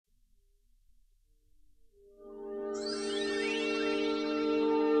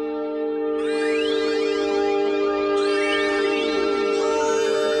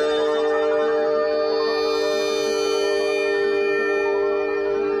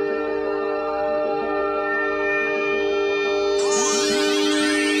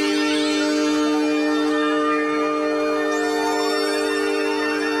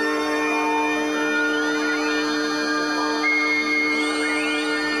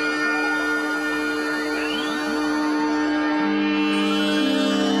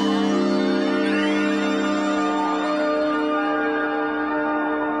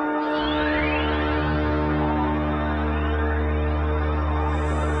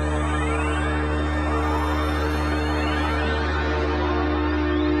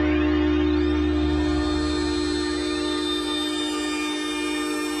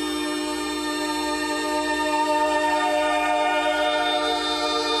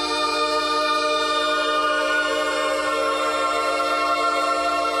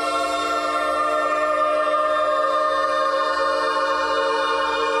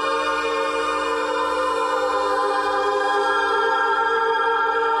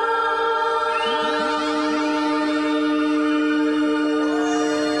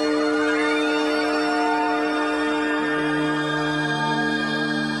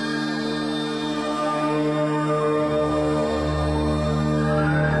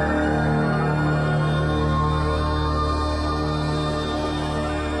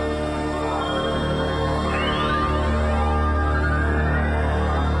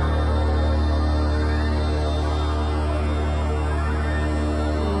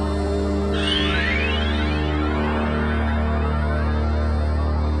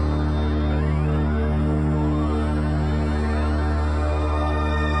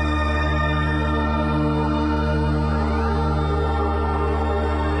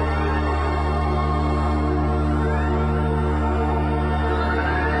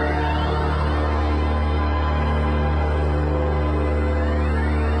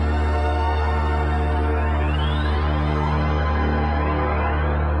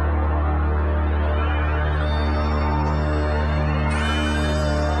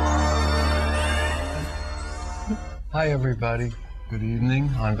Hi everybody, good evening.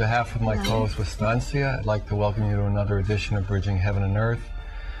 On behalf of my co-host Wistancia, I'd like to welcome you to another edition of Bridging Heaven and Earth.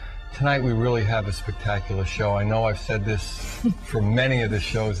 Tonight we really have a spectacular show. I know I've said this for many of the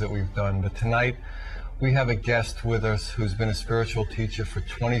shows that we've done, but tonight we have a guest with us who's been a spiritual teacher for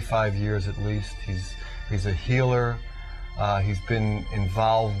 25 years at least. He's a healer. He's been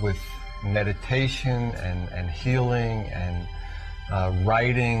involved with meditation and healing and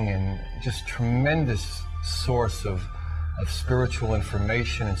writing, and just tremendous source of spiritual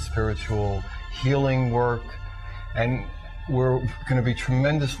information and spiritual healing work. And we're going to be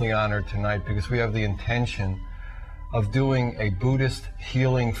tremendously honored tonight because we have the intention of doing a Buddhist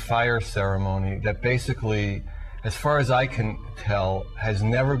healing fire ceremony that basically, as far as I can tell, has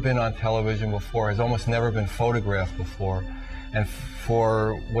never been on television before, has almost never been photographed before. And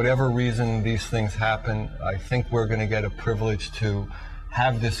for whatever reason these things happen, I think we're going to get a privilege to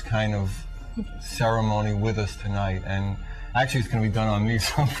have this kind of ceremony with us tonight. And actually it's going to be done on me,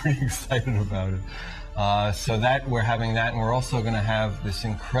 so I'm pretty excited about it. So that we're having that, and we're also going to have this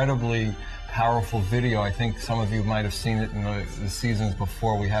incredibly powerful video. I think some of you might have seen it in the seasons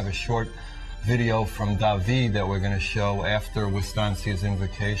before. We have a short video from David that we're going to show after Wistancia's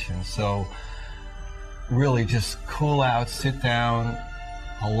invocation. So really just cool out, sit down,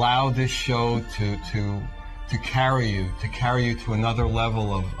 allow this show to carry you to another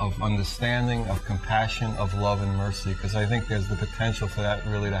level of understanding, of compassion, of love and mercy, because I think there's the potential for that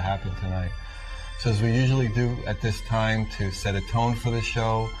really to happen tonight. So as we usually do at this time, to set a tone for the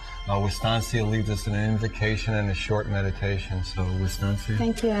show, Wistancia leads us in an invocation and a short meditation. So Wistancia.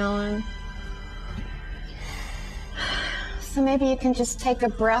 Thank you, Alan. So maybe you can just take a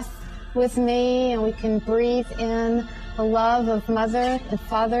breath with me, and we can breathe in the love of Mother and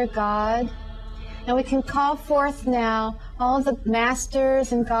Father God. And we can call forth now all of the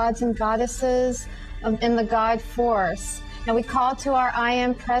masters and gods and goddesses in the God force. And we call to our I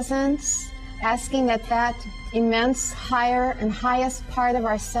Am presence, asking that that immense higher and highest part of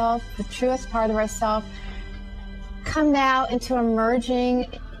ourself, the truest part of ourself, come now into a merging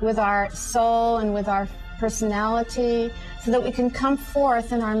with our soul and with our personality, so that we can come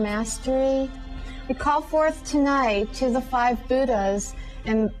forth in our mastery. We call forth tonight to the 5 Buddhas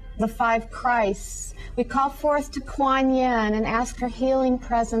and the 5 Christs. We call forth to Kuan Yin and ask her healing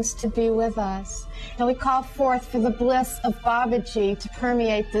presence to be with us. And we call forth for the bliss of Babaji to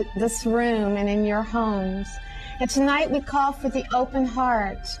permeate this room and in your homes. And tonight we call for the open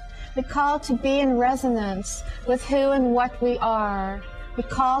heart. We call to be in resonance with who and what we are. We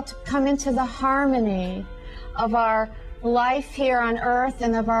call to come into the harmony of our life here on earth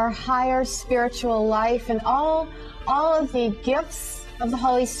and of our higher spiritual life, and all of the gifts of the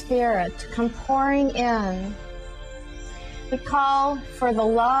Holy Spirit to come pouring in. We call for the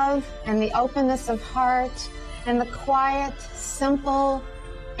love and the openness of heart and the quiet, simple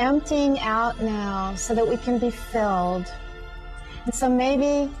emptying out now, so that we can be filled. And so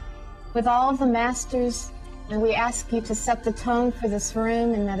maybe with all of the masters, and we ask you to set the tone for this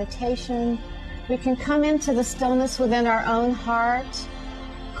room in meditation, we can come into the stillness within our own heart,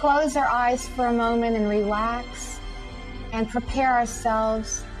 close our eyes for a moment and relax, and prepare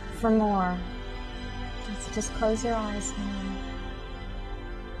ourselves for more. Let's just close your eyes now.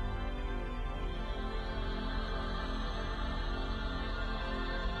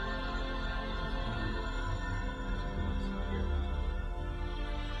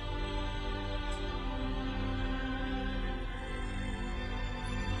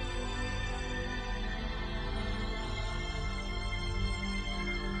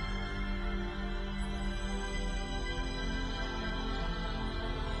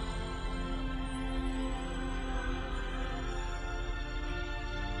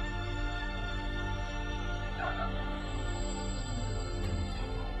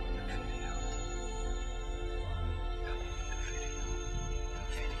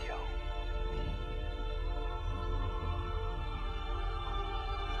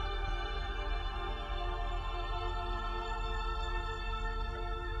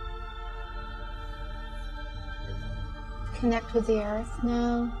 Connect with the earth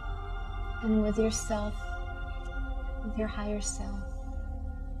now, and with yourself, with your higher self.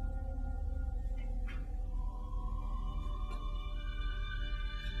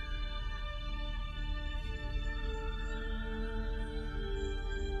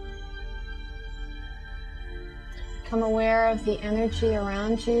 Become aware of the energy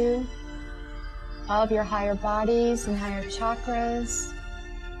around you, all of your higher bodies and higher chakras.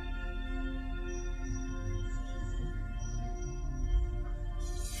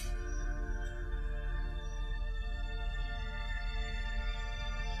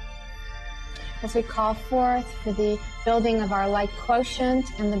 as we call forth for the building of our light quotient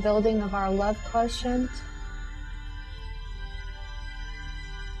and the building of our love quotient.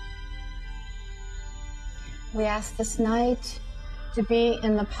 We ask this night to be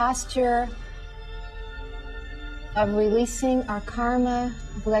in the posture of releasing our karma,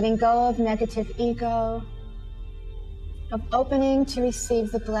 of letting go of negative ego, of opening to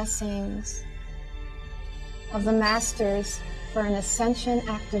receive the blessings of the masters for an ascension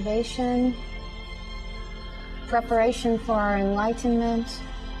activation, preparation for our enlightenment,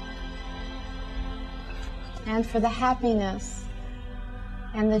 and for the happiness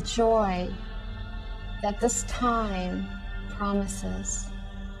and the joy that this time promises.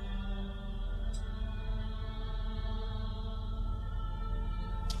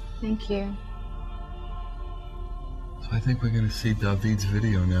 Thank you. So I think we're going to see David's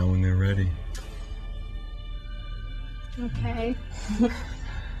video now when they're ready. Okay.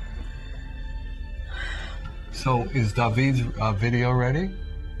 So is David's video ready?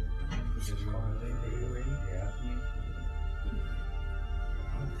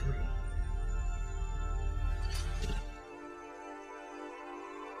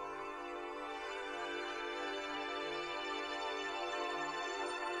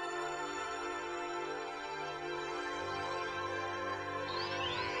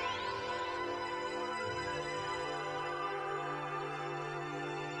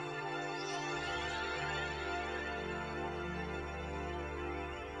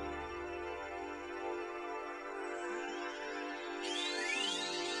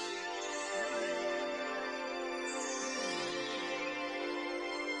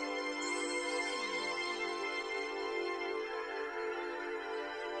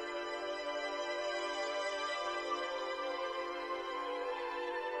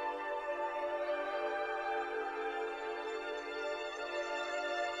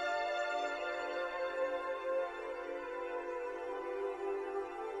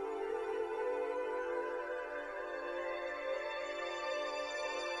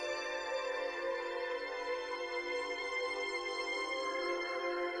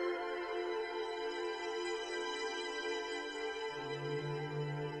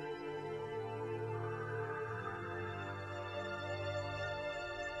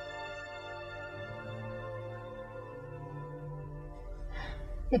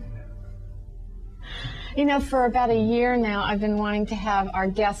 You know, for about a year now, I've been wanting to have our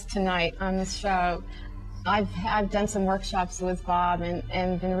guest tonight on the show. I've done some workshops with Bob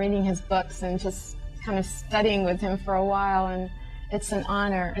and been reading his books and just kind of studying with him for a while, and it's an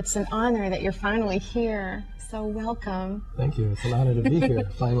honor. It's an honor that you're finally here. So welcome. Thank you. It's an honor to be here,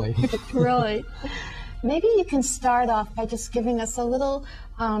 finally. Really. Maybe you can start off by just giving us a little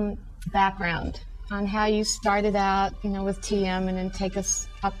background on how you started out, you know, with TM, and then take us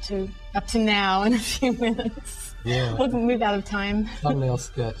up to now in a few minutes. Yeah. We'll move out of time. Thumbnail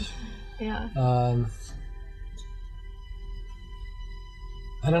sketch. Yeah. I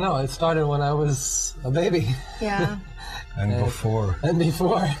don't know. It started when I was a baby. Yeah. And before. And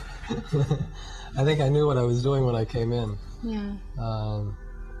before. I think I knew what I was doing when I came in. Yeah.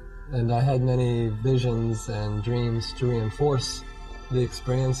 And I had many visions and dreams to reinforce the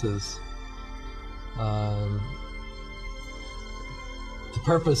experiences. The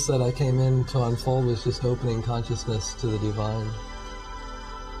purpose that I came in to unfold was just opening consciousness to the divine.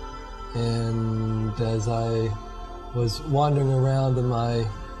 And as I was wandering around in my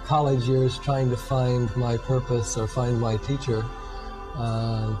college years trying to find my purpose or find my teacher,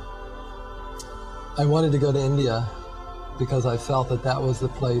 I wanted to go to India because I felt that that was the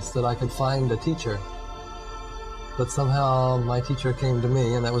place that I could find a teacher. But somehow my teacher came to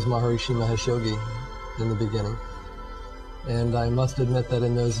me, and that was Maharishi Mahesh Yogi in the beginning. And I must admit that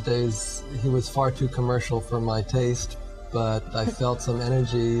in those days he was far too commercial for my taste, but I felt some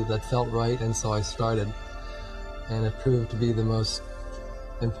energy that felt right, and so I started. And it proved to be the most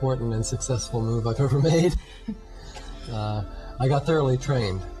important and successful move I've ever made. I got thoroughly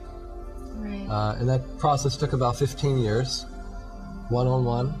trained. Right. And that process took about 15 years,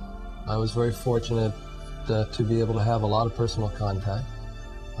 one-on-one. I was very fortunate to be able to have a lot of personal contact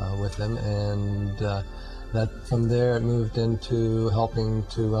with him, and that from there it moved into helping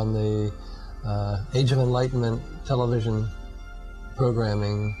to run the Age of Enlightenment television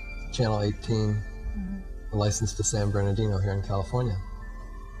programming, Channel 18, licensed to San Bernardino here in California.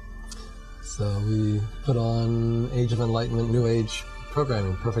 So we put on Age of Enlightenment, New Age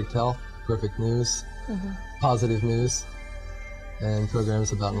programming, perfect health, perfect news, positive news, and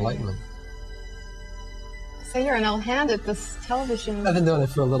programs about enlightenment. So you're an old hand at this television. I've been doing it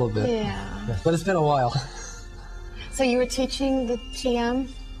for a little bit. Yeah. But it's been a while. So you were teaching the TM?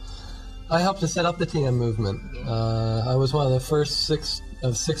 I helped to set up the TM movement. I was one of the first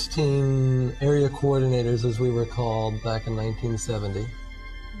 16 area coordinators, as we were called, back in 1970,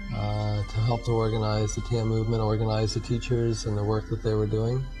 to help to organize the TM movement, organize the teachers and the work that they were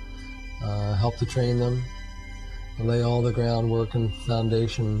doing, help to train them, and lay all the groundwork and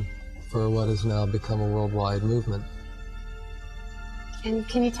foundation for what has now become a worldwide movement. And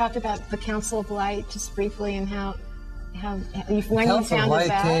can you talk about the Council of Light just briefly, and when you found Council of Light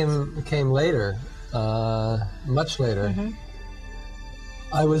that? came later, much later. Mm-hmm.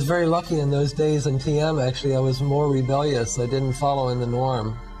 I was very lucky in those days in TM. Actually, I was more rebellious. I didn't follow in the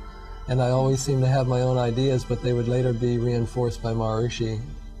norm, and I always seemed to have my own ideas, but they would later be reinforced by Maharishi.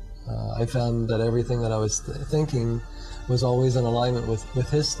 I found that everything that I was thinking was always in alignment with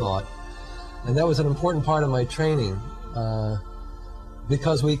his thought, and that was an important part of my training,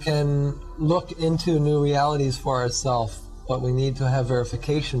 because we can look into new realities for ourselves, but we need to have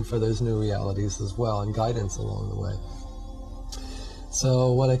verification for those new realities as well, and guidance along the way.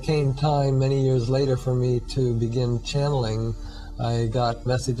 So when it came time many years later for me to begin channeling, I got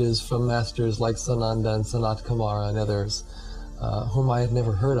messages from masters like Sananda and Sanat Kumara and others, whom I had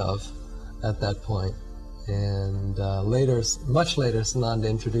never heard of at that point. And later, much later, Sananda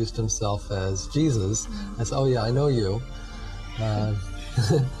introduced himself as Jesus. I said, "Oh yeah, I know you."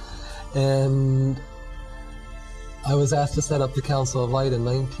 And I was asked to set up the Council of Light in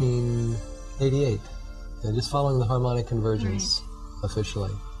 1988, just following the harmonic convergence. Right. Officially.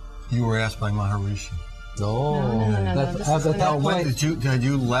 You were asked by Maharishi? No. When did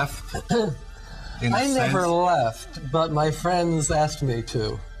you left? I never left, but my friends asked me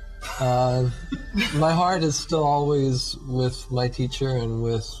to. My heart is still always with my teacher and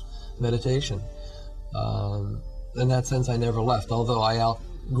with meditation. In that sense, I never left, although I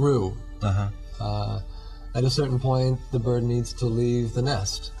outgrew. At a certain point, the bird needs to leave the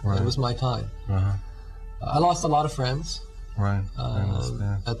nest. Right. It was my time. I lost a lot of friends. Right.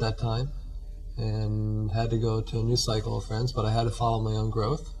 At that time, and had to go to a new cycle of friends, but I had to follow my own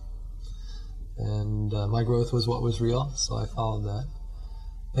growth, and my growth was what was real, so I followed that.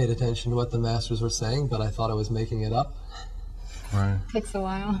 Paid attention to what the masters were saying, but I thought I was making it up. Right. Takes a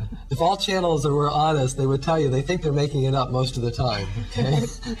while. If all channels were honest, they would tell you they think they're making it up most of the time, okay?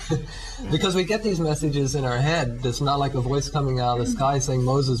 Because we get these messages in our head. It's not like a voice coming out of the sky saying,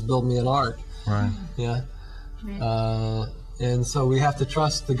 "Moses, build me an ark." Right. Yeah. Right. And so we have to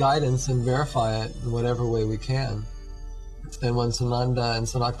trust the guidance and verify it in whatever way we can. And when Sananda and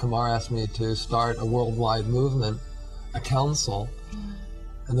Sanat Kumar asked me to start a worldwide movement, a council,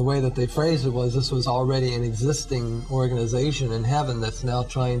 and the way that they phrased it was this was already an existing organization in heaven that's now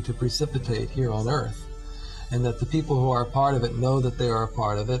trying to precipitate here on earth, and that the people who are a part of it know that they are a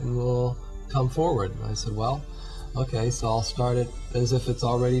part of it and will come forward. And I said, well, okay, so I'll start it as if it's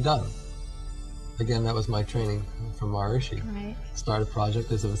already done. Again, that was my training from Maharishi. Right. Start a project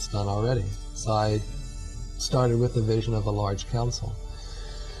as if it's done already. So I started with the vision of a large council.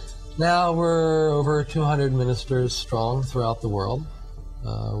 Now we're over 200 ministers strong throughout the world.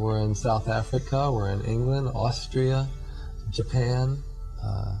 We're in South Africa, we're in England, Austria, Japan,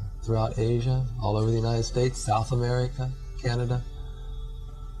 throughout Asia, all over the United States, South America, Canada.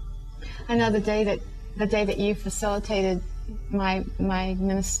 I know the day that you facilitated my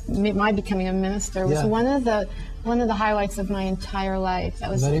becoming a minister was one of the highlights of my entire life. That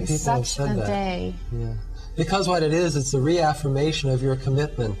was such a day. Yeah. Because what it is, it's a reaffirmation of your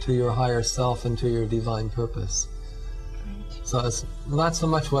commitment to your higher self and to your divine purpose. Right. So it's not so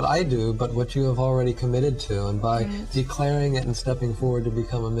much what I do, but what you have already committed to, and by declaring it and stepping forward to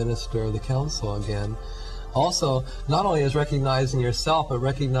become a minister of the council again, also not only is recognizing yourself, but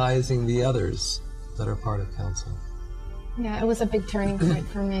recognizing the others that are part of council. Yeah, it was a big turning point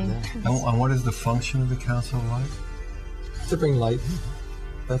for me. And what is the function of the Council of Light? To bring light.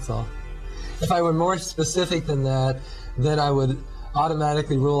 That's all. If I were more specific than that, then I would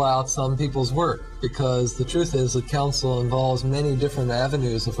automatically rule out some people's work, because the truth is that council involves many different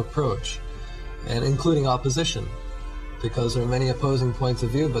avenues of approach, and including opposition, because there are many opposing points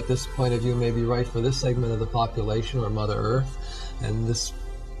of view, but this point of view may be right for this segment of the population or Mother Earth, and this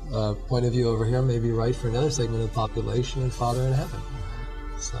point of view over here may be right for another segment of the population and Father in Heaven.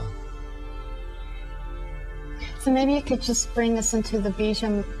 So maybe you could just bring us into the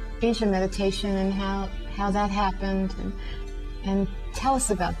Bija meditation and how that happened, and tell us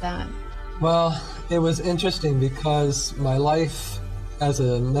about that. Well, it was interesting because my life as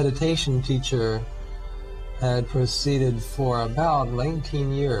a meditation teacher had proceeded for about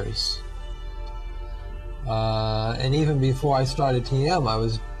 19 years. And even before I started TM, I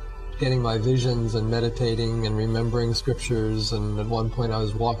was getting my visions and meditating and remembering scriptures. And at one point I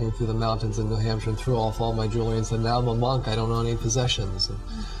was walking through the mountains in New Hampshire and threw off all my jewelry and said, now I'm a monk, I don't own any possessions.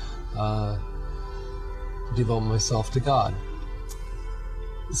 And, devote myself to God.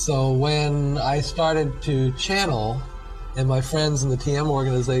 So when I started to channel, and my friends in the TM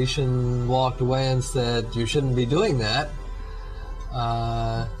organization walked away and said, you shouldn't be doing that,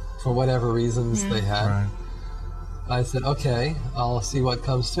 for whatever reasons they had, Right. I said, okay, I'll see what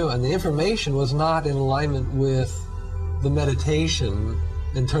comes through. And the information was not in alignment with the meditation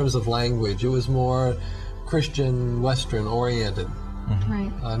in terms of language. It was more Christian, Western oriented.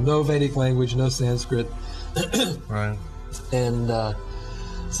 Right. No Vedic language, no Sanskrit. Right. And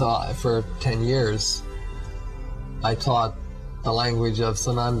so for 10 years, I taught the language of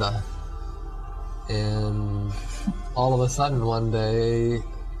Sananda. And all of a sudden, one day,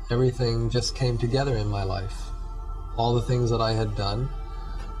 everything just came together in my life. All the things that I had done,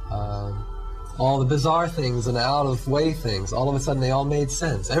 all the bizarre things and out-of-way things, all of a sudden they all made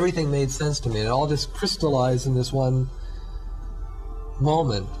sense. Everything made sense to me. It all just crystallized in this one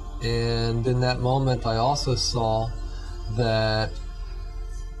moment. And in that moment, I also saw that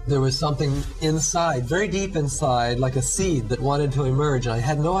there was something inside, very deep inside, like a seed that wanted to emerge. And I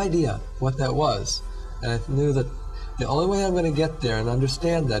had no idea what that was. And I knew that the only way I'm going to get there and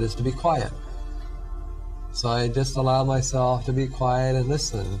understand that is to be quiet. So I just allowed myself to be quiet and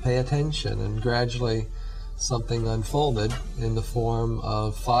listen and pay attention. And gradually something unfolded in the form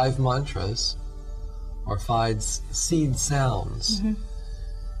of 5 mantras, or 5 seed sounds. Mm-hmm.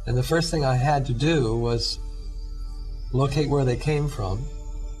 And the first thing I had to do was locate where they came from.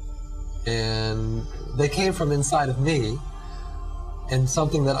 And they came from inside of me, and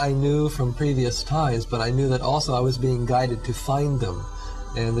something that I knew from previous times, but I knew that also I was being guided to find them.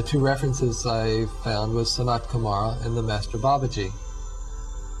 And the 2 references I found was Sanat Kumara and the Master Babaji.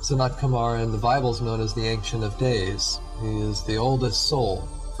 Sanat Kumara in the Bible is known as the Ancient of Days. He is the oldest soul,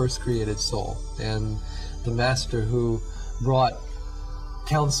 first created soul, and the master who brought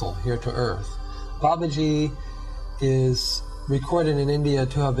counsel here to earth. Babaji is recorded in India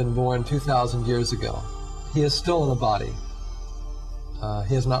to have been born 2,000 years ago. He is still in a body.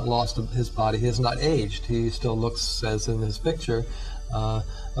 He has not lost his body. He has not aged. He still looks, as in his picture,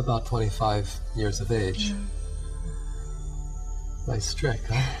 about 25 years of age. Nice trick,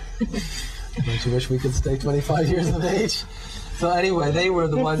 huh? Don't you wish we could stay 25 years of age? So anyway, they were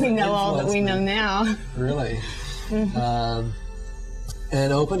the ones we that know all that we know me. now. Really. And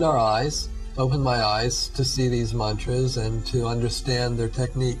opened my eyes to see these mantras and to understand their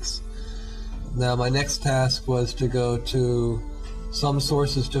techniques. Now my next task was to go to some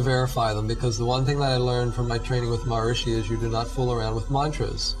sources to verify them, because the one thing that I learned from my training with Maharishi is you do not fool around with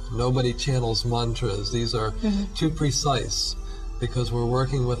mantras. Nobody channels mantras. These are too precise, because we're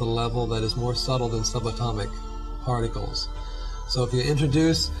working with a level that is more subtle than subatomic particles. So if you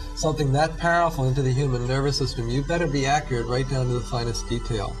introduce something that powerful into the human nervous system, you better be accurate right down to the finest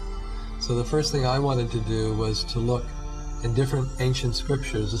detail. So the first thing I wanted to do was to look in different ancient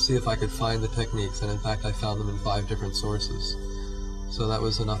scriptures to see if I could find the techniques, and in fact I found them in 5 different sources. So that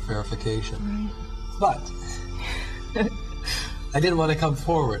was enough verification. But I didn't want to come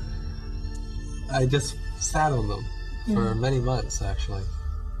forward. I just sat on them for many months, actually,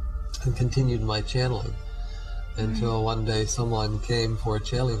 and continued my channeling until one day someone came for a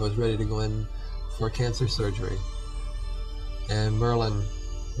channeling who was ready to go in for cancer surgery. And Merlin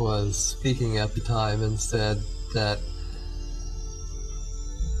was speaking at the time and said that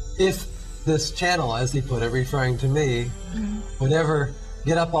if this channel, as he put it, referring to me, would ever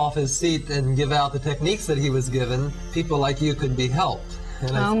get up off his seat and give out the techniques that he was given, people like you could be helped.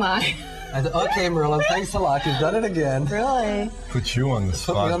 And my. I said, okay, Merlin, thanks a lot. You've done it again. Really? Put you on the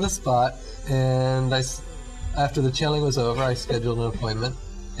spot. Put me on the spot. And after the channeling was over, I scheduled an appointment.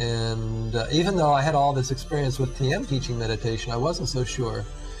 And even though I had all this experience with TM teaching meditation, I wasn't so sure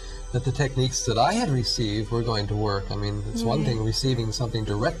that the techniques that I had received were going to work. I mean, it's one thing receiving something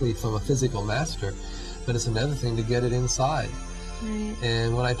directly from a physical master, but it's another thing to get it inside.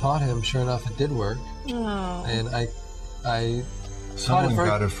 And when I taught him, sure enough, it did work. And I Someone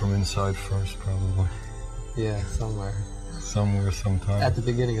got it from inside first, probably. Yeah, somewhere. Somewhere, sometime. At the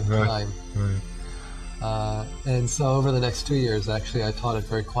beginning of time. Right. And so over the next 2 years, actually, I taught it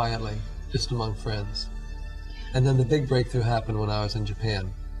very quietly, just among friends. And then the big breakthrough happened when I was in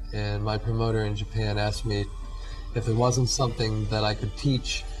Japan. And my promoter in Japan asked me if there wasn't something that I could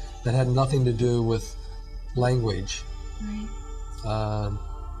teach that had nothing to do with language.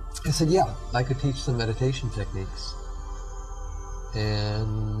 I said, yeah, I could teach some meditation techniques.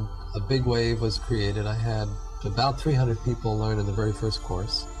 And a big wave was created. I had about 300 people learn in the very first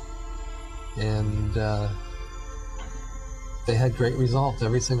course. And they had great results,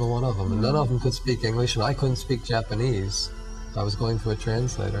 every single one of them. And none of them could speak English, and I couldn't speak Japanese. I was going through a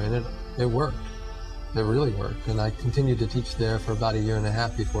translator, and it worked. It really worked. And I continued to teach there for about 1.5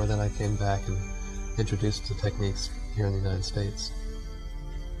 years before then I came back and introduced the techniques here in the United States.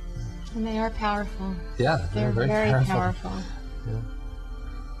 And they are powerful. Yeah, they're very powerful. Yeah.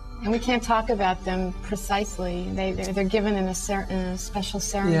 And we can't talk about them precisely. They're given in a special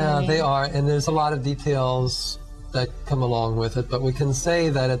ceremony. Yeah, they are, and there's a lot of details that come along with it, but we can say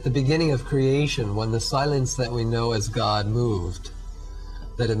that at the beginning of creation, when the silence that we know as God moved,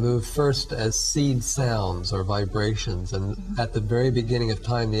 that it moved first as seed sounds or vibrations, and at the very beginning of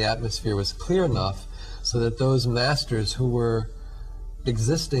time the atmosphere was clear enough so that those masters who were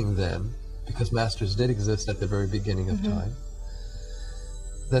existing then, because masters did exist at the very beginning of time,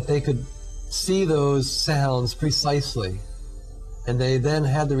 that they could see those sounds precisely, and they then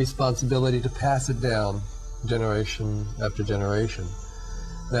had the responsibility to pass it down generation after generation.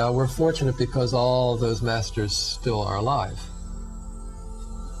 Now we're fortunate because all those masters still are alive.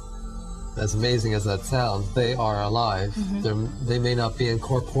 As amazing as that sounds, they are alive. They may not be in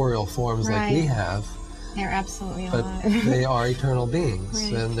corporeal forms like we have. They're absolutely but alive. They are eternal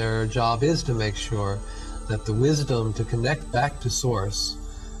beings, and their job is to make sure that the wisdom to connect back to Source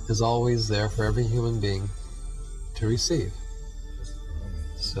is always there for every human being to receive.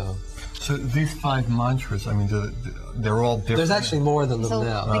 So these 5 mantras, I mean, they're all different. There's actually more than them So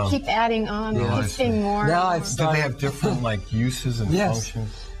now. they keep adding on, they keep saying more. Now I've Do started. they have different uses and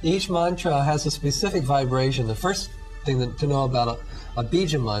functions? Each mantra has a specific vibration. The first thing to know about a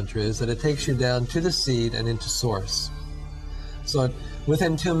bija mantra is that it takes you down to the seed and into Source. So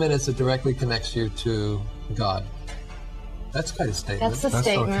within 2 minutes, it directly connects you to God. That's quite a statement. That's a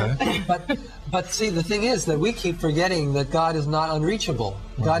statement. Okay. But see, the thing is that we keep forgetting that God is not unreachable.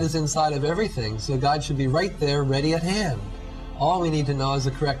 God is inside of everything, so God should be right there, ready at hand. All we need to know is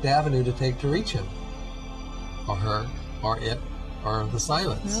the correct avenue to take to reach Him, or her, or it, or the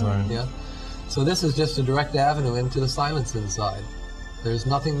silence. Yeah. So this is just a direct avenue into the silence inside. There's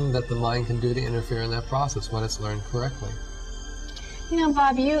nothing that the mind can do to interfere in that process when it's learned correctly. You know,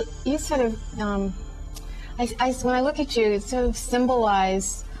 Bob, you sort of, when I look at you, it sort of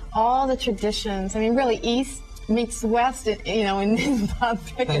symbolize all the traditions. I mean, really, East meets West, in Bob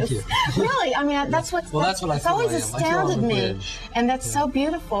Fickes. Thank you. Really, I mean, that's what I feel it's always I am. astounded me, and that's so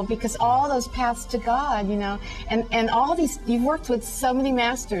beautiful because all those paths to God, and all these, you've worked with so many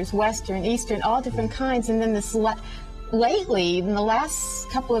masters, Western, Eastern, all different kinds, and then this lately, in the last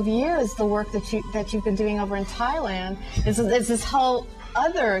couple of years, the work that you've been doing over in Thailand is this whole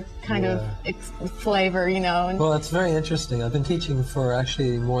other kind of flavor, Well, it's very interesting. I've been teaching for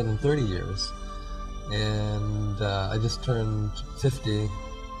actually more than 30 years. And I just turned 50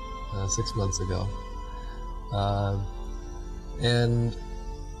 6 months ago. And you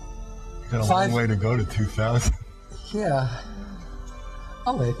got a long way to go to 2000. Yeah,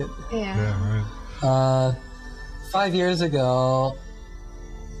 I'll make it. Yeah. Right. 5 years ago,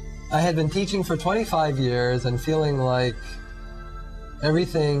 I had been teaching for 25 years and feeling like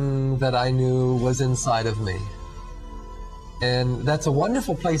everything that I knew was inside of me. And that's a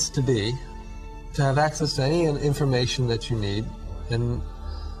wonderful place to be, to have access to any information that you need. And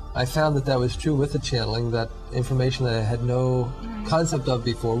I found that was true with the channeling, that information that I had no concept of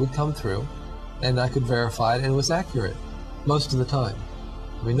before would come through, and I could verify it, and it was accurate most of the time.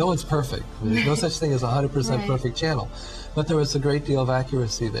 I mean, no one's perfect. There's no such thing as a 100% perfect channel, but there was a great deal of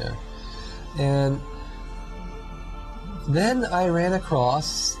accuracy there. And then I ran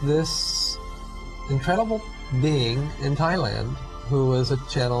across this incredible being in Thailand who was a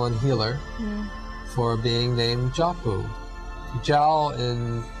channel and healer for a being named Japu. Jiao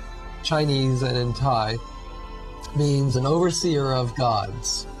in Chinese and in Thai means an overseer of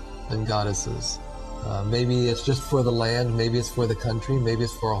gods and goddesses. Maybe it's just for the land, maybe it's for the country, maybe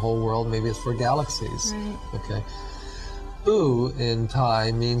it's for a whole world, maybe it's for galaxies. Okay. U in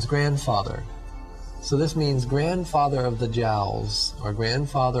Thai means grandfather. So this means grandfather of the Jiaos, or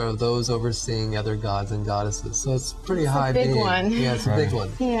grandfather of those overseeing other gods and goddesses. So it's pretty high being. It's a big one. Yeah, it's a big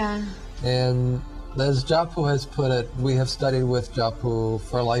one. Yeah. And as Japu has put it, we have studied with Japu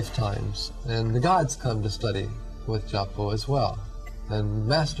for lifetimes, and the gods come to study with Japu as well. And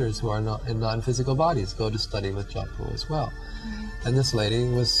masters who are not in non-physical bodies go to study with Japu as well. And this lady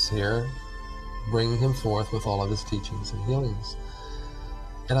was here bringing him forth with all of his teachings and healings.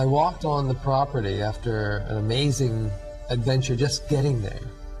 And I walked on the property after an amazing adventure just getting there,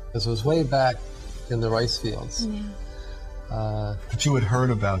 because it was way back in the rice fields. But you had heard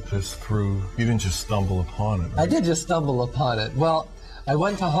about this you didn't just stumble upon it, right? I did just stumble upon it. Well, I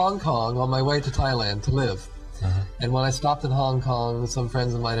went to Hong Kong on my way to Thailand to live. And when I stopped in Hong Kong, some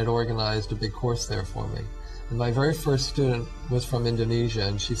friends of mine had organized a big course there for me. And my very first student was from Indonesia,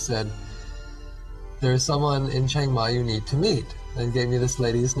 and she said, "There's someone in Chiang Mai you need to meet," and gave me this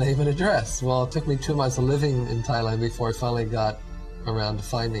lady's name and address. Well, it took me 2 months of living in Thailand before I finally got around to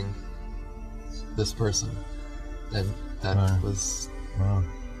finding this person. And that was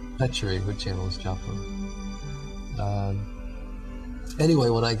Petchery, who channels Japu. Anyway,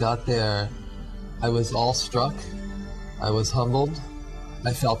 when I got there, I was awestruck. I was humbled.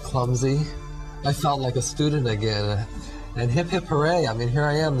 I felt clumsy. I felt like a student again. And hip hip hooray, I mean, here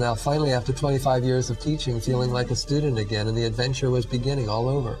I am now, finally after 25 years of teaching, feeling like a student again, and the adventure was beginning all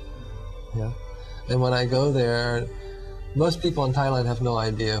over. Yeah. And when I go there, most people in Thailand have no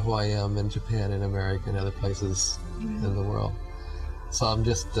idea who I am in Japan and America and other places in the world. So I'm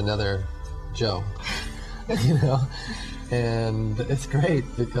just another Joe, you know? And it's great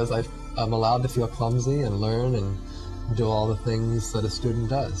because I'm allowed to feel clumsy and learn and do all the things that a student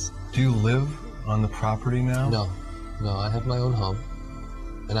does. Do you live on the property now? No, I have my own home.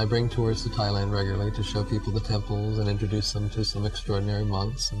 And I bring tours to Thailand regularly to show people the temples and introduce them to some extraordinary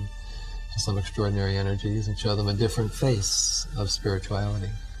monks and to some extraordinary energies and show them a different face of spirituality.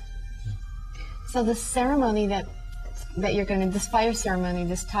 So the ceremony that you're going to, this fire ceremony,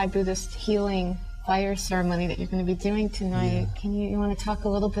 this Thai Buddhist healing fire ceremony that you're going to be doing tonight, can you want to talk a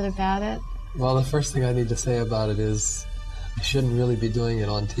little bit about it? Well, the first thing I need to say about it is I shouldn't really be doing it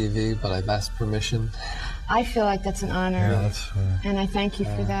on TV, but I've asked permission. I feel like that's an honor, Yeah, that's and I thank you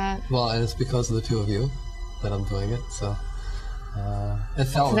for that. Well, and it's because of the two of you that I'm doing it, so it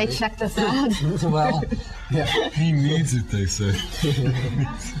felt So they right. checked us out. Well, yeah. He needs it, they say.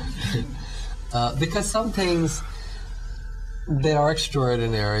 Because some things, they are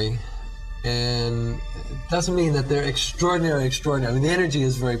extraordinary, and it doesn't mean that they're extraordinary. I mean, the energy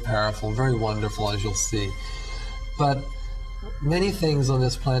is very powerful, very wonderful, as you'll see. But many things on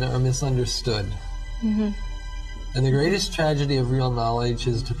this planet are misunderstood. And the greatest tragedy of real knowledge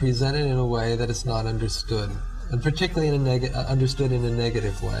is to present it in a way that it's not understood, and particularly understood in a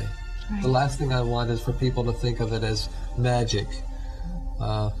negative way. Right. The last thing I want is for people to think of it as magic.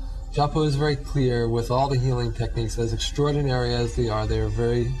 Japu is very clear with all the healing techniques, as extraordinary as they are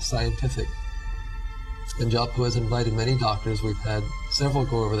very scientific. And Japu has invited many doctors. We've had several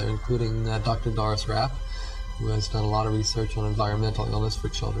go over there, including Dr. Doris Rapp, who has done a lot of research on environmental illness for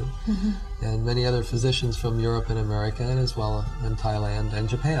children, and many other physicians from Europe and America, and as well in Thailand and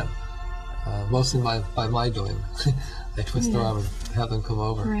Japan. Mostly by my doing. I twist their arm and have them come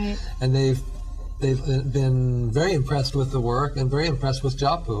over. Right. And they've been very impressed with the work and very impressed with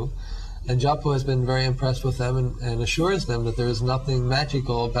Japu. And Japu has been very impressed with them and assures them that there is nothing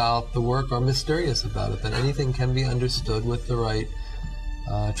magical about the work or mysterious about it, that anything can be understood with the right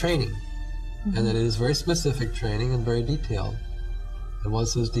training. And that it is very specific training and very detailed. And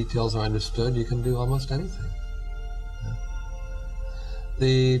once those details are understood, you can do almost anything. Yeah.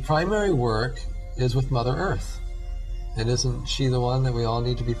 The primary work is with Mother Earth. And isn't she the one that we all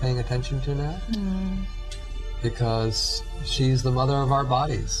need to be paying attention to now? Because she's the mother of our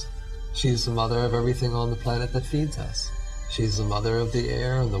bodies. She's the mother of everything on the planet that feeds us. She's the mother of the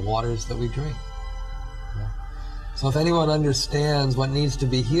air and the waters that we drink. Yeah. So if anyone understands what needs to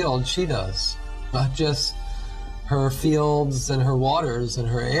be healed, she does. Not just her fields and her waters and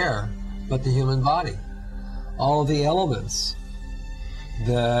her air, but the human body. All the elements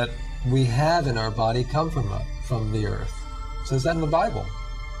that we have in our body come from the earth. It says that in the Bible.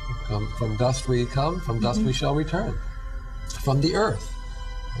 From dust we come, from dust we shall return. From the earth.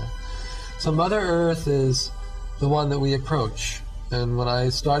 Yeah. So Mother Earth is the one that we approach. And when I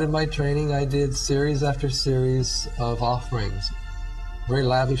started my training, I did series after series of offerings. Very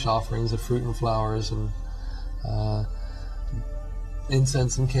lavish offerings of fruit and flowers and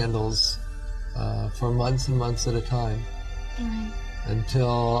incense and candles for months and months at a time.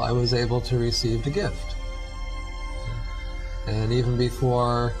 Until I was able to receive the gift. And even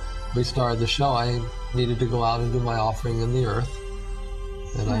before we started the show, I needed to go out and do my offering in the earth.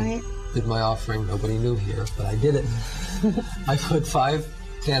 And I did my offering. Nobody knew here, but I did it. I put 5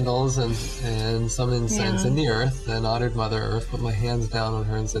 candles and some incense in the earth and honored Mother Earth, put my hands down on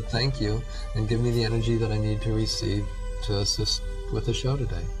her and said thank you, and give me the energy that I need to receive to assist with the show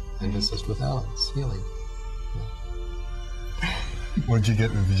today and assist with Alan's healing. What did you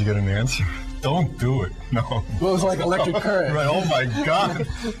get? Did you get an answer? Don't do it. No. Well, it was like electric current. Right. Oh my God.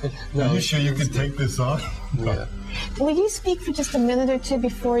 No, Are you sure you can take this on? Yeah. Will you speak for just a minute or two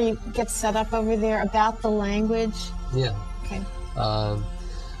before you get set up over there about the language? Yeah. Okay.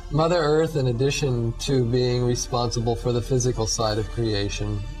 Mother Earth, in addition to being responsible for the physical side of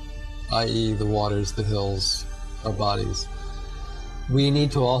creation, i.e. the waters, the hills, our bodies, we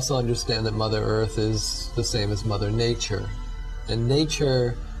need to also understand that Mother Earth is the same as Mother Nature. And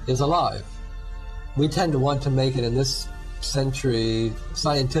nature is alive. We tend to want to make it in this century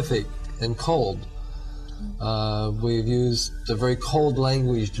scientific and cold. We've used a very cold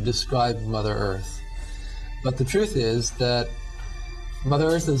language to describe Mother Earth. But the truth is that Mother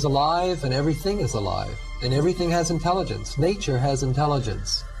Earth is alive and everything is alive. And everything has intelligence. Nature has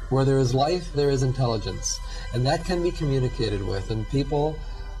intelligence. Where there is life, there is intelligence. And that can be communicated with. And people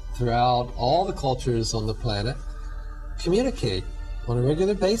throughout all the cultures on the planet communicate on a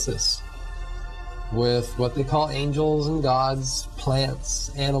regular basis with what they call angels and gods,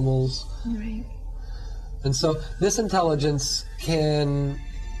 plants, animals. Right. And so this intelligence can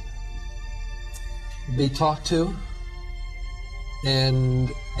be talked to, and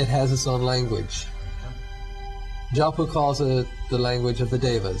it has its own language. Japu calls it the language of the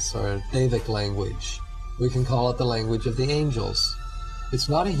Devas, or Devic language. We can call it the language of the angels. It's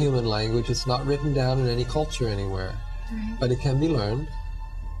not a human language, it's not written down in any culture anywhere, but it can be learned.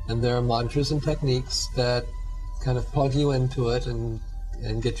 And there are mantras and techniques that kind of plug you into it and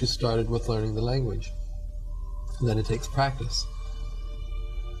get you started with learning the language. And then it takes practice.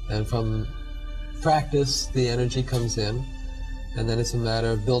 And from practice, the energy comes in, and then it's a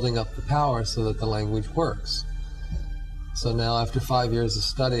matter of building up the power so that the language works. So now, after 5 years of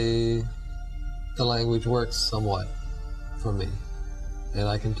study, the language works somewhat for me. And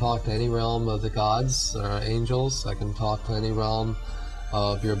I can talk to any realm of the gods or angels. I can talk to any realm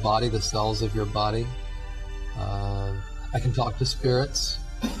of your body, the cells of your body. I can talk to spirits,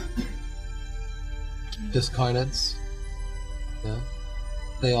 discarnates. Yeah.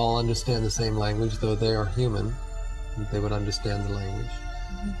 They all understand the same language, though they are human. They would understand the language.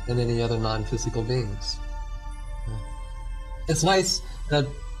 And any other non-physical beings. Yeah. It's nice that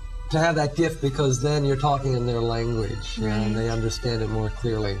to have that gift, because then you're talking in their language, and they understand it more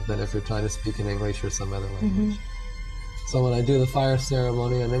clearly than if you're trying to speak in English or some other language. So when I do the fire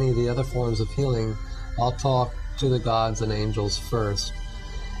ceremony and any of the other forms of healing, I'll talk to the gods and angels first.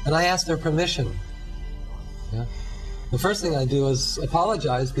 And I ask their permission. Yeah. The first thing I do is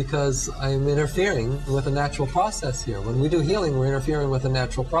apologize, because I'm interfering with a natural process here. When we do healing, we're interfering with a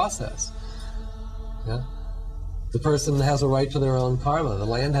natural process. Yeah. The person has a right to their own karma. The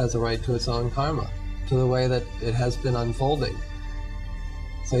land has a right to its own karma, to the way that it has been unfolding.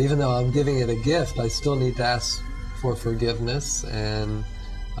 So even though I'm giving it a gift, I still need to ask for forgiveness, and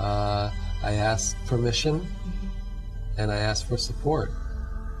I ask permission, and I ask for support.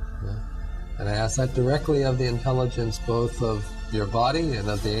 Yeah. And I ask that directly of the intelligence, both of your body and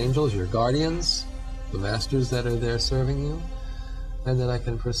of the angels, your guardians, the masters that are there serving you, and then I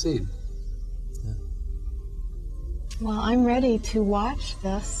can proceed. Well, I'm ready to watch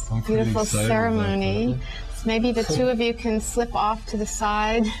this beautiful ceremony. So maybe the two of you can slip off to the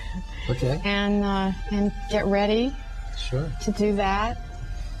side, and get ready to do that.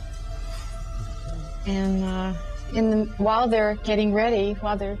 And while they're getting ready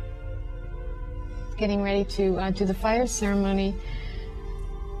to do the fire ceremony,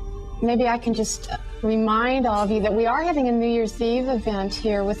 maybe I can just remind all of you that we are having a New Year's Eve event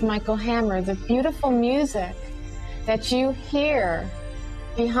here with Michael Hammer. The beautiful music that you hear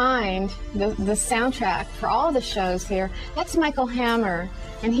behind the soundtrack for all the shows here, that's Michael Hammer,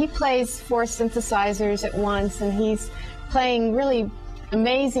 and he plays 4 synthesizers at once, and he's playing really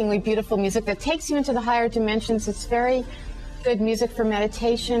amazingly beautiful music that takes you into the higher dimensions. It's very good music for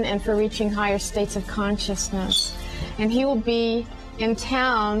meditation and for reaching higher states of consciousness. And he will be in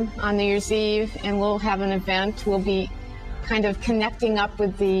town on New Year's Eve, and we'll have an event. We'll be kind of connecting up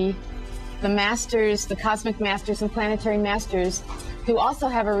with the masters, the cosmic masters and planetary masters, who also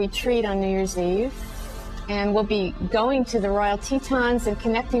have a retreat on New Year's Eve. And we'll be going to the Royal Tetons and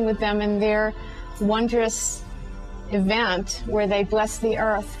connecting with them in their wondrous event where they bless the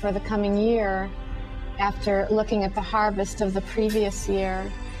earth for the coming year after looking at the harvest of the previous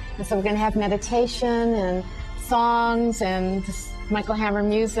year. And so we're going to have meditation and songs and Michael Hammer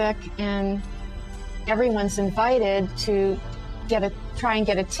music, and everyone's invited to try and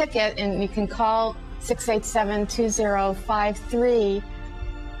get a ticket, and you can call 687-2053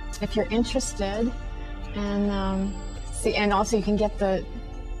 if you're interested, and and also you can get the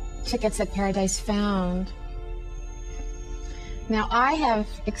tickets at Paradise Found. Now, I have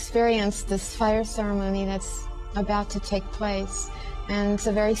experienced this fire ceremony that's about to take place, and it's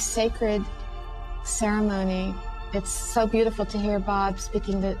a very sacred ceremony. It's so beautiful to hear Bob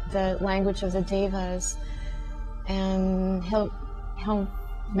speaking the language of the Devas, and he'll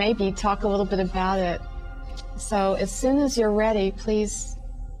maybe talk a little bit about it. So as soon as you're ready, please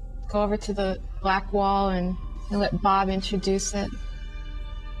go over to the black wall and let Bob introduce it.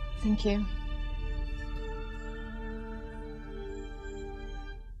 Thank you.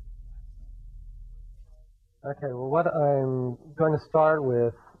 Okay, well, what I'm going to start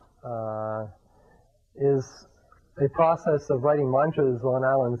with is a process of writing mantras on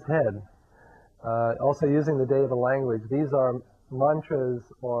Alan's head, also using the Deva language. These are mantras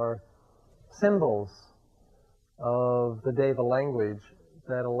or symbols of the Deva language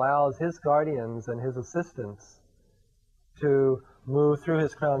that allows his guardians and his assistants to move through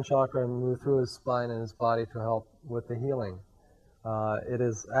his crown chakra and move through his spine and his body to help with the healing. It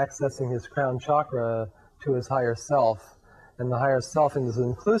is accessing his crown chakra to his higher self, and the higher self is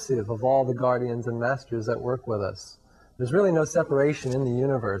inclusive of all the guardians and masters that work with us. There's really no separation in the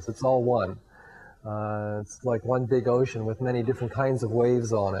universe. It's all one. It's like one big ocean with many different kinds of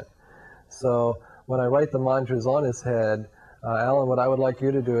waves on it. So when I write the mantras on his head, Alan, what I would like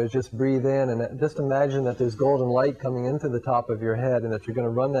you to do is just breathe in and just imagine that there's golden light coming into the top of your head and that you're going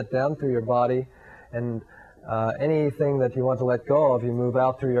to run that down through your body, and anything that you want to let go of, you move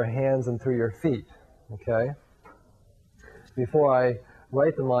out through your hands and through your feet. Okay? Before I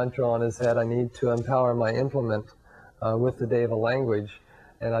write the mantra on his head, I need to empower my implement with the Deva language.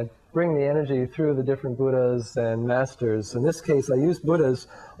 And I bring the energy through the different Buddhas and masters. In this case, I use Buddhas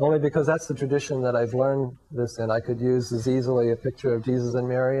only because that's the tradition that I've learned this in. I could use as easily a picture of Jesus and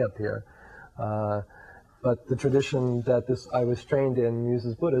Mary up here. But the tradition that I was trained in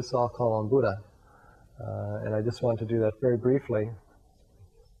uses Buddhas, so I'll call on Buddha. And I just want to do that very briefly.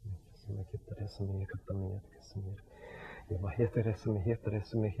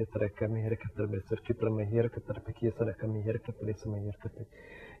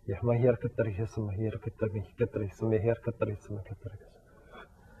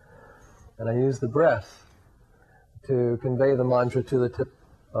 And I use the breath to convey the mantra to the tip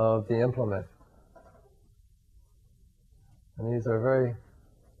of the implement. And these are very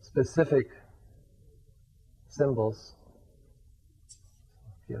specific symbols.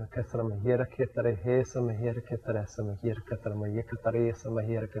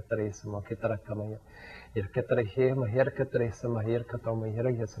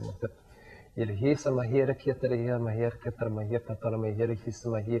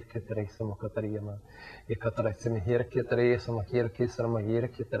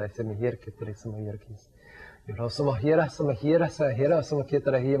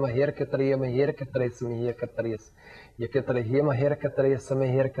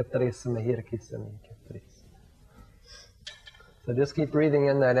 So just keep breathing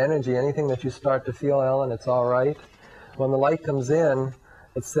in that energy. Anything that you start to feel, Ellen, it's all right. When the light comes in,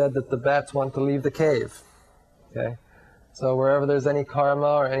 it's said that the bats want to leave the cave. Okay? So wherever there's any karma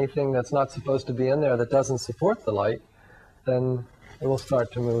or anything that's not supposed to be in there that doesn't support the light, then it will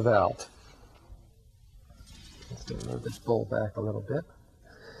start to move out. Let's move this bowl back a little bit.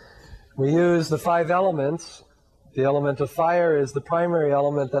 We use the 5 elements. The element of fire is the primary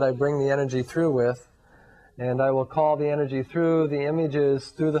element that I bring the energy through with. And I will call the energy through the images,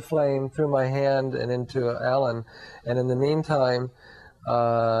 through the flame, through my hand, and into Alan. And in the meantime,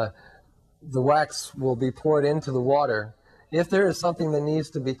 the wax will be poured into the water. If there is something that needs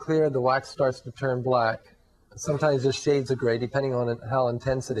to be cleared, the wax starts to turn black. Sometimes just shades of gray, depending on how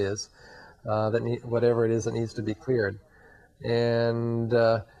intense it is, whatever it is that needs to be cleared. And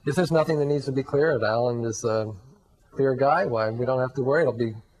if there's nothing that needs to be cleared, Alan is a clear guy, why we don't have to worry, it'll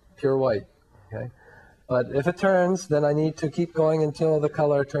be pure white. Okay? But if it turns, then I need to keep going until the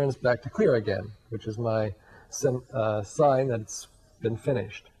color turns back to clear again, which is my sign that it's been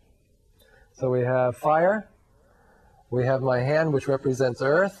finished. So we have fire, we have my hand, which represents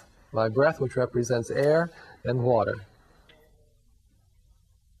earth, my breath, which represents air, and water.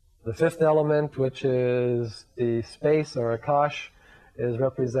 The 5th element, which is the space or Akash, is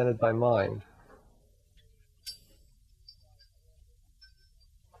represented by mind.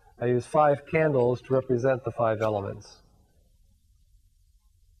 I use 5 candles to represent the 5 elements.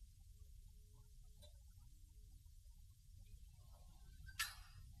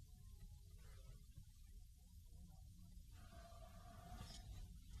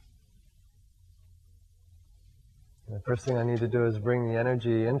 The first thing I need to do is bring the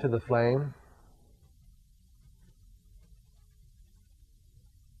energy into the flame.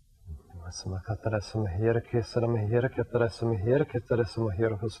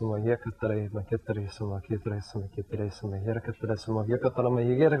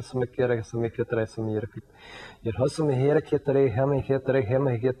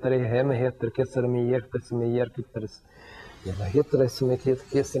 And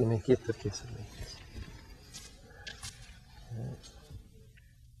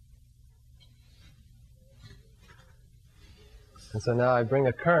so now I bring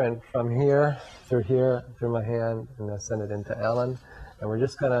a current from here, through my hand, and I send it into Ellen. And we're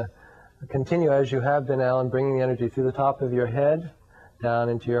just going to continue as you have been, Ellen, bringing the energy through the top of your head, down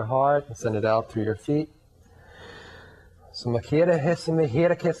into your heart, and send it out through your feet. So makira hesame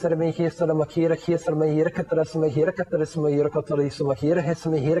hira kesara me hisara makira kesara me hira katarasma hira katarasma hira katarisma hira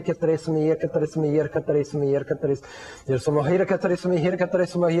hesame hira katarisma hira katarisma hira katarisma hira kataris yersama hira katarisma hira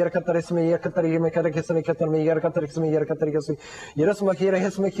katarisma hira katarisma hira katarima kara kesame katarma hira katarisma hira katarikasi yersama hira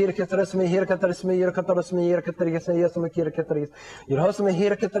hesame hira katarasma hira katarisma hira katarasma hira katarikasi yersama hira kataris yersama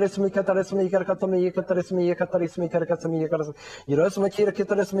hira katarisma katarasma hira katarma hira katarisma hira katarisma hira katarasma hira katarasma yersama hira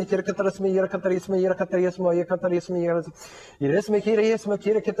katarisma hira katarasma hira katarisma hira katarisma hira katarisma hira Iresme kira yesme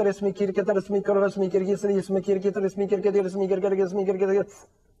kira kitaresme kira kitaresme karasme kira yesme kira kitaresme kira kitaresme kira kitaresme kira kitaresme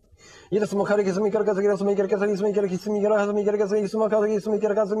Iras makare ke semikar ka segira semikar ka segira semikar ki semikar semikar ka segira semikar ka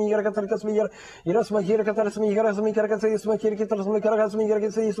semikar ka semikar ka ka semikar Iras makira ka semikar semikar ka segira semikar ki semikar ka semikar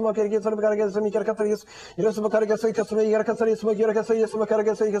ki semikar ki semikar ka semikar ka segira Iras makare ka segira semikar ka segira semikar ka segira semikar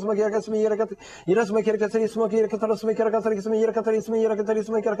ka segira semikar ka semikar ka Iras makira ka segira semikar ka semikar ka segira semikar ka segira semikar ka segira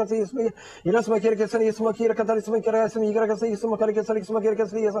semikar ka segira Iras makira ka segira semikar ka segira semikar ka semikar ka segira semikar ka segira semikar ka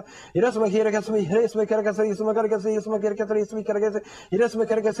segira Iras makira ka segira semikar ka segira semikar ka segira semikar ka segira semikar ka Iras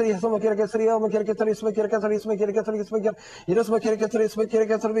makira ka segira Kira kasriya makira katarisma kira katarisma kira katarisma kira irasma kira katarisma kira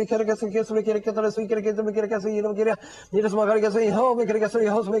katarisma kira katarisma kira katarisma kira katarisma kira kasriya kira irasma kira kasriya ho makira kasriya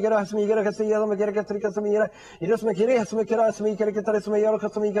ho makira hasmi kira kasriya makira kasriya kasriya irasma kira hasmi kira hasmi kira katarisma kira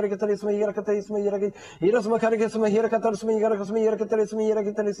kasmi kira katarisma kira katarisma kira irasma kira kasma kira katarisma kira kasmi kira katarisma kira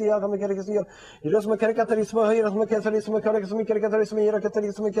katarisma makira kasriya irasma kira katarisma irasma katarisma kira kasmi kira katarisma kira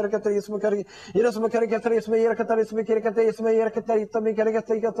katarisma kira katarisma kira irasma kira katarisma kira katarisma kira katarisma kira katarisma kira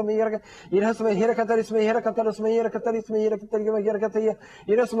katarisma Irasma hira katarisma hira katarisma hira katarisma hira katarisma hira katarisma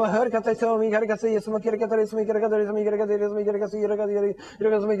irasma hira katarisma hira katarisma hira katarisma hira katarisma hira katarisma hira katarisma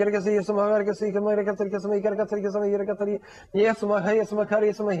irasma hira katarisma hira katarisma hira katarisma hira katarisma hira katarisma irasma hira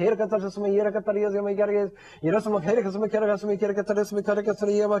katarisma hira katarisma hira katarisma irasma hira katarisma hira katarisma hira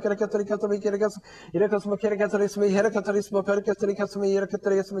katarisma hira katarisma irasma hira katarisma hira katarisma hira katarisma hira katarisma hira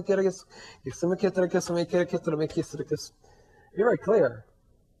katarisma You're very clear.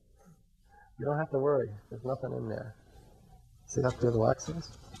 You don't have to worry. There's nothing in there. See that through the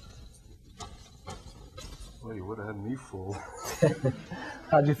waxes? Well, you would have had me full.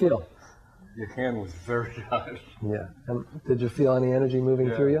 How'd you feel? Your hand was very hot. Yeah. And did you feel any energy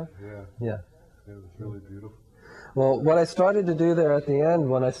moving through you? Yeah. It was really beautiful. Well, what I started to do there at the end,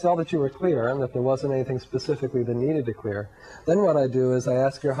 when I saw that you were clear and that there wasn't anything specifically that needed to clear, then what I do is I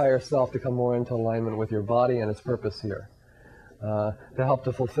ask your higher self to come more into alignment with your body and its purpose here. To help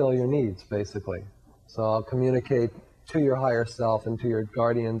to fulfill your needs, basically. So I'll communicate to your higher self and to your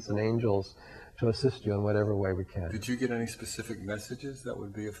guardians and angels to assist you in whatever way we can. Did you get any specific messages that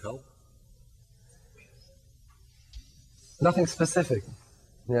would be of help? Nothing specific.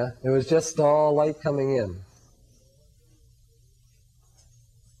 Yeah, it was just all light coming in.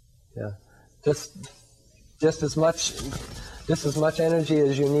 Yeah, just as much energy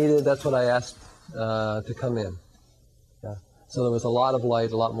as you needed. That's what I asked to come in. So there was a lot of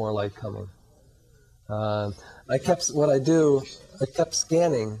light, a lot more light coming. I kept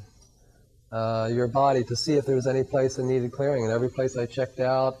scanning your body to see if there was any place that needed clearing. And every place I checked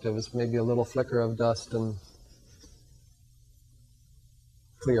out, there was maybe a little flicker of dust and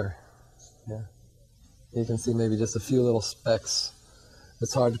clear. Yeah. You can see maybe just a few little specks.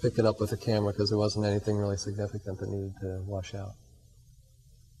 It's hard to pick it up with a camera because there wasn't anything really significant that needed to wash out.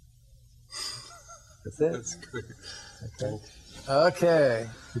 That's it. That's great. Okay. Okay.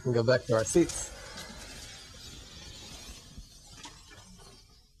 We can go back to our seats.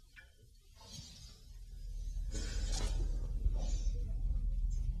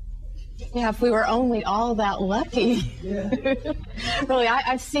 Yeah, if we were only all that lucky. Yeah. Really,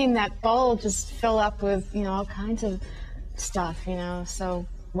 I've seen that bowl just fill up with, all kinds of stuff, So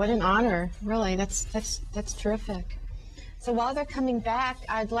what an honor, really. That's terrific. So while they're coming back,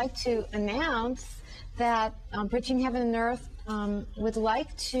 I'd like to announce that Bridging Heaven and Earth would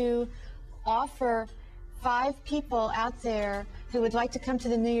like to offer 5 people out there who would like to come to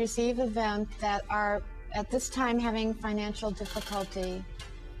the New Year's Eve event that are at this time having financial difficulty.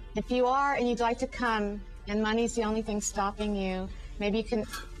 If you are and you'd like to come and money's the only thing stopping you, maybe you can,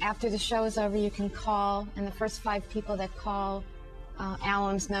 after the show is over, you can call, and the first 5 people that call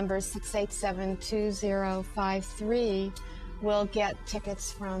Alan's number is 687-2053 will get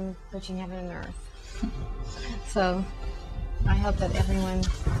tickets from Bridging Heaven and Earth. So I hope that everyone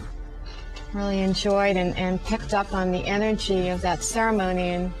really enjoyed and picked up on the energy of that ceremony.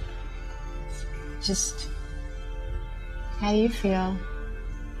 And just, how do you feel?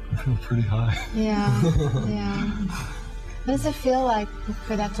 I feel pretty high. Yeah, yeah. What does it feel like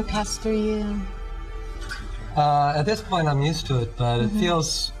for that to pass through you? At this point, I'm used to it, but it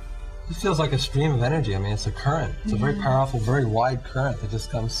feels like a stream of energy. I mean, it's a current. It's a very powerful, very wide current that just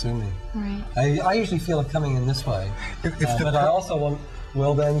comes through me. Right. I usually feel it coming in this way, but I also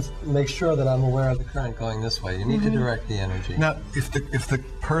will then make sure that I'm aware of the current going this way. You need to direct the energy. Now, if the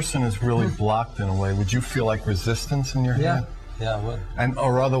person is really blocked in a way, would you feel like resistance in your head? Yeah, I would.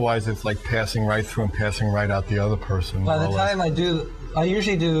 Or otherwise, it's like passing right through and passing right out the other person. By the time I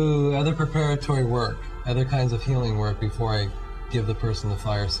usually do other preparatory work, other kinds of healing work before I give the person the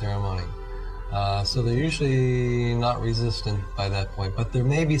fire ceremony. So they're usually not resistant by that point, but there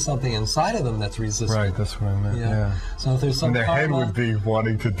may be something inside of them that's resistant. Right, that's what I meant. Yeah. So if there's some and their head would be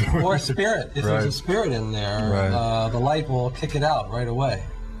wanting to do it. Or spirit. If there's a spirit in there, the light will kick it out right away.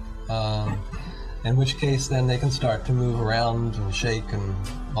 In which case, then they can start to move around and shake and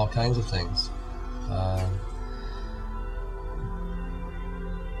all kinds of things.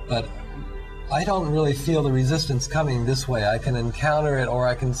 But I don't really feel the resistance coming this way. I can encounter it, or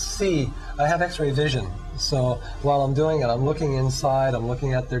I can see. I have X-ray vision, so while I'm doing it, I'm looking inside, I'm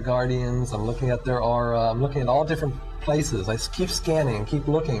looking at their guardians, I'm looking at their aura, I'm looking at all different places. I keep scanning and keep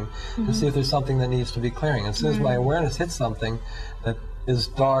looking to see if there's something that needs to be clearing. As soon as my awareness hits something that is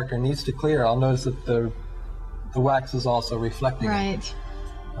dark or needs to clear, I'll notice that the wax is also reflecting it. Right.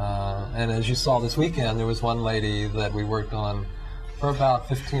 And as you saw this weekend, there was one lady that we worked on for about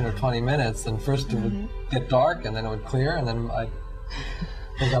 15 or 20 minutes, and first it would get dark, and then it would clear, and then I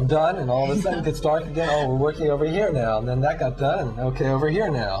think I'm done, and all of a sudden it gets dark again. Oh, we're working over here now, and then that got done, and okay, over here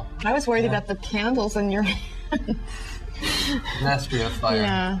now. I was worried about the candles in your hand. Mastery of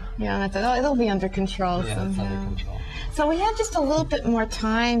fire. Yeah, I thought, it'll be under control somehow. It's under control. So we have just a little bit more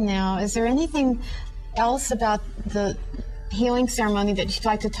time now. Is there anything else about the healing ceremony that you'd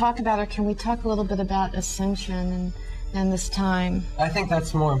like to talk about, or can we talk a little bit about Ascension and this time? I think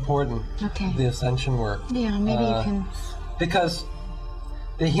that's more important, the Ascension work. Yeah, maybe you can... Because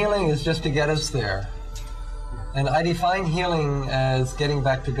the healing is just to get us there. And I define healing as getting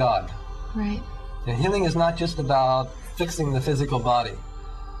back to God. Right. And healing is not just about fixing the physical body.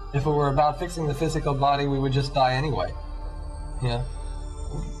 If it were about fixing the physical body, we would just die anyway. Yeah.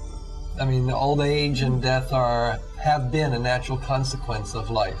 I mean, old age and death have been a natural consequence of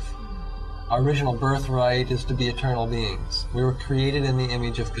life. Our original birthright is to be eternal beings. We were created in the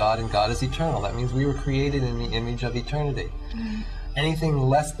image of God, and God is eternal. That means we were created in the image of eternity. Anything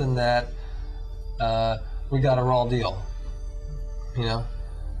less than that, we got a raw deal. You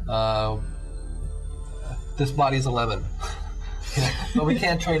know, this body's a lemon, but we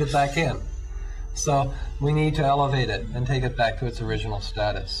can't trade it back in. So we need to elevate it and take it back to its original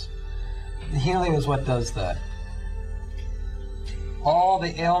status. The healing is what does that. All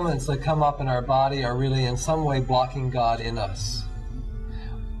the ailments that come up in our body are really in some way blocking God in us.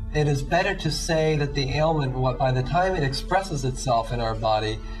 It is better to say that the ailment, by the time it expresses itself in our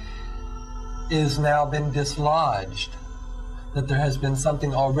body, is now been dislodged. That there has been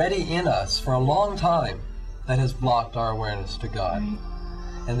something already in us for a long time that has blocked our awareness to God.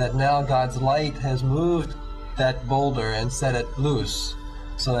 And that now God's light has moved that boulder and set it loose,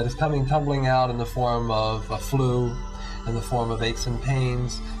 so that it's coming tumbling out in the form of a flu, in the form of aches and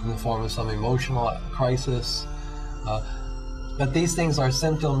pains, in the form of some emotional crisis. But these things are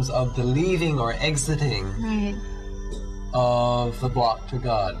symptoms of the leaving or exiting of the block to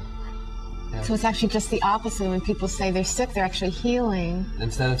God. Yeah. So it's actually just the opposite. When people say they're sick, they're actually healing.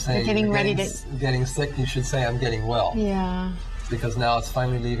 Instead of saying getting sick, you should say I'm getting well. Yeah. Because now it's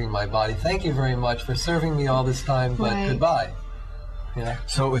finally leaving my body. Thank you very much for serving me all this time, but goodbye. Yeah.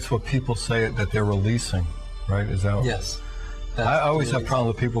 So it's what people say that they're releasing. Right? Is that? Yes. I always have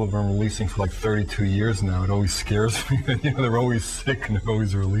problems with people who've been releasing for like 32 years now. It always scares me. You know, they're always sick and they're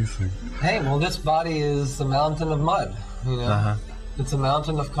always releasing. Hey, well, this body is a mountain of mud. You know, it's a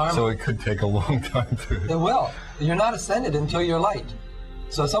mountain of karma. So it could take a long time to. It will. You're not ascended until you're light.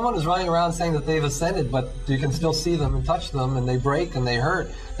 So someone is running around saying that they've ascended, but you can still see them and touch them, and they break and they hurt.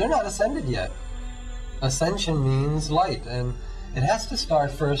 They're not ascended yet. Ascension means light, and it has to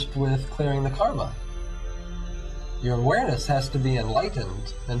start first with clearing the karma. Your awareness has to be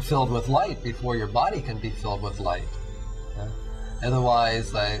enlightened and filled with light before your body can be filled with light. Yeah?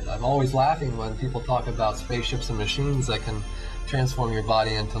 Otherwise, I'm always laughing when people talk about spaceships and machines that can transform your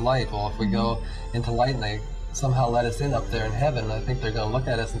body into light. Well, if we go into light and they somehow let us in up there in heaven, I think they're going to look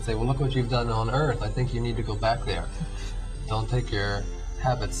at us and say, well, look what you've done on Earth. I think you need to go back there. Don't take your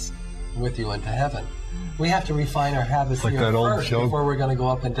habits with you into heaven. We have to refine our habits Like here that old first joke. before we're going to go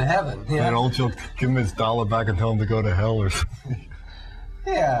up into heaven. Yeah. That old joke, give him his dollar back and tell him to go to hell or something.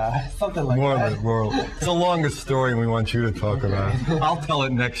 Yeah, something like that. More. It's a longer story and we want you to talk about it. I'll tell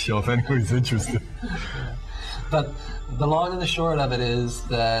it next show if anybody's interested. But the long and the short of it is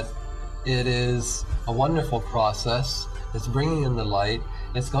that it is a wonderful process. It's bringing in the light.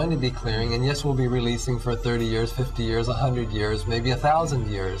 It's going to be clearing, and yes, we'll be releasing for 30 years, 50 years, 100 years, maybe 1,000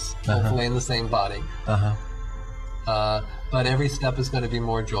 years, hopefully in the same body. But every step is going to be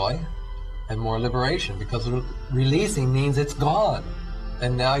more joy and more liberation, because releasing means it's gone,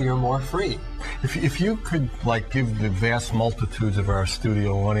 and now you're more free. If you could like give the vast multitudes of our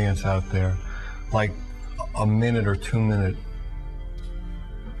studio audience out there like a minute or 2 minute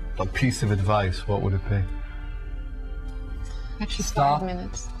a piece of advice, what would it be? Actually, Stop, 5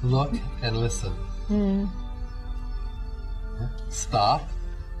 minutes. look, and listen. Stop,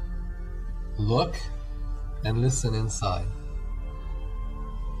 look, and listen inside.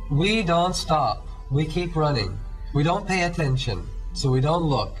 We don't stop. We keep running. We don't pay attention, so we don't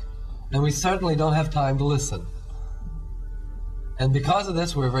look. And we certainly don't have time to listen. And because of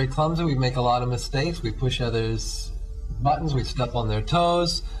this, we're very clumsy. We make a lot of mistakes. We push others' buttons. We step on their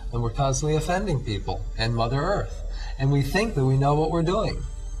toes. And we're constantly offending people and Mother Earth. And we think that we know what we're doing.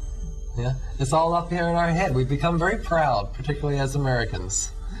 Yeah, it's all up here in our head. We become very proud, particularly as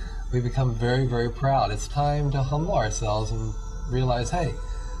Americans. We become very, very proud. It's time to humble ourselves and realize, hey,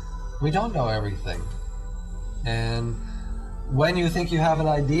 we don't know everything. And when you think you have an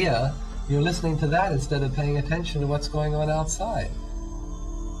idea, you're listening to that instead of paying attention to what's going on outside.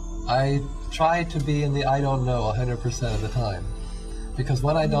 I try to be in the I don't know 100% of the time. Because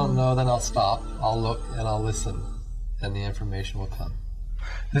when I don't know, then I'll stop, I'll look, and I'll listen. And the information will come.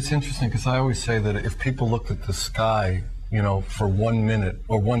 That's interesting, because I always say that if people look at the sky, you know, for 1 minute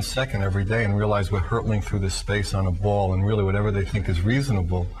or 1 second every day and realize we're hurtling through this space on a ball and really whatever they think is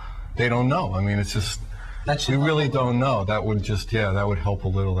reasonable, they don't know. I mean, it's just, we really don't know. That would just, yeah, that would help a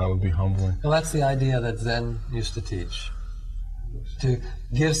little. That would be humbling. Well, that's the idea that Zen used to teach. To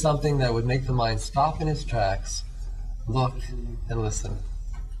give something that would make the mind stop in its tracks, look, and listen.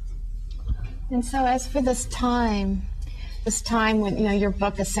 And so as for this time when, you know, your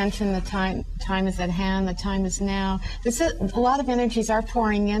book, Ascension, the time is at hand, the time is now. A lot of energies are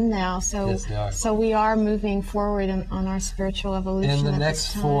pouring in now, so Yes, they are. So we are moving forward on our spiritual evolution. In the at next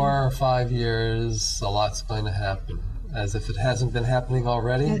this time. 4 or 5 years, a lot's going to happen. As if it hasn't been happening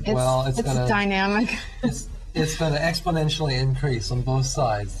already. It's going to dynamic. It's going to exponentially increase on both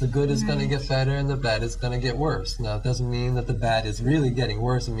sides. The good is going to get better and the bad is going to get worse. Now, it doesn't mean that the bad is really getting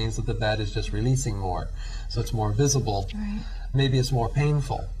worse. It means that the bad is just releasing more. So it's more visible. Right. Maybe it's more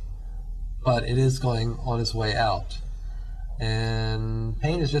painful. But it is going on its way out. And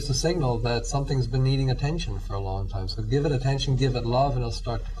pain is just a signal that something's been needing attention for a long time. So give it attention, give it love, and it'll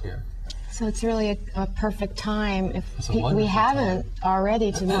start to clear. So it's really a perfect time, if It's a we wonderful haven't time.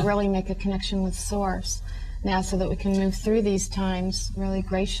 already, to really make a connection with Source now, so that we can move through these times really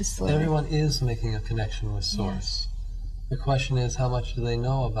graciously. Everyone is making a connection with Source. The question is, how much do they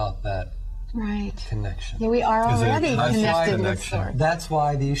know about that Right. connection? Yeah, we are Is it a already conscious connected with connection? Source. That's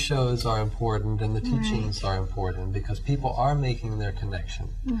why these shows are important and the teachings are important, because people are making their connection.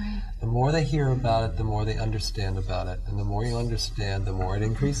 Right. The more they hear about it, the more they understand about it. And the more you understand, the more it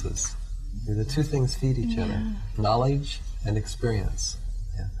increases. The two things feed each other. Knowledge and experience.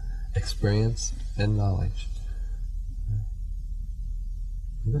 Yeah. Experience and knowledge.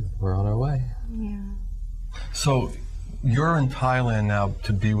 Good. We're on our way. Yeah. So you're in Thailand now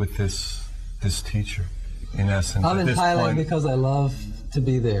to be with this teacher, in essence. I'm at in this Thailand point. because I love to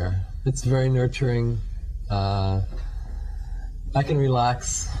be there. It's very nurturing. I can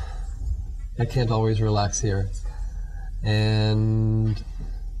relax. I can't always relax here. And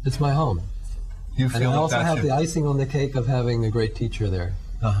it's my home. You And I feel also that have that's the icing on the cake of having a great teacher there.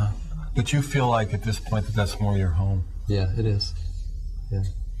 But you feel like at this point that that's more your home. Yeah, it is. Yeah.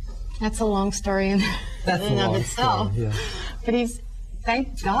 That's a long story in That's and a of long itself. story, yeah. But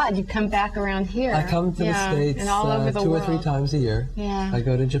thank God you come back around here. I come to the States and all over the 2 or world. 3 times a year. Yeah. I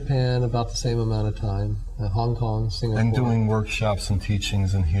go to Japan about the same amount of time. Hong Kong, Singapore. And doing workshops and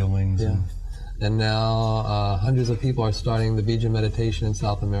teachings and healings. Yeah. And now hundreds of people are starting the Bija meditation in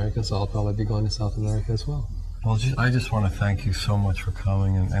South America, so I'll probably be going to South America as well. Well, I just want to thank you so much for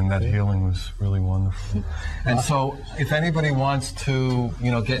coming, and that healing was really wonderful. And so, if anybody wants to,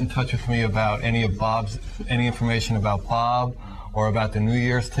 get in touch with me about any information about Bob or about the New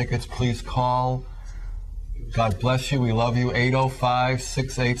Year's tickets, please call God bless you. We love you.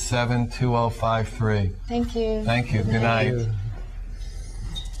 805-687-2053. Thank you. Thank you. Good night.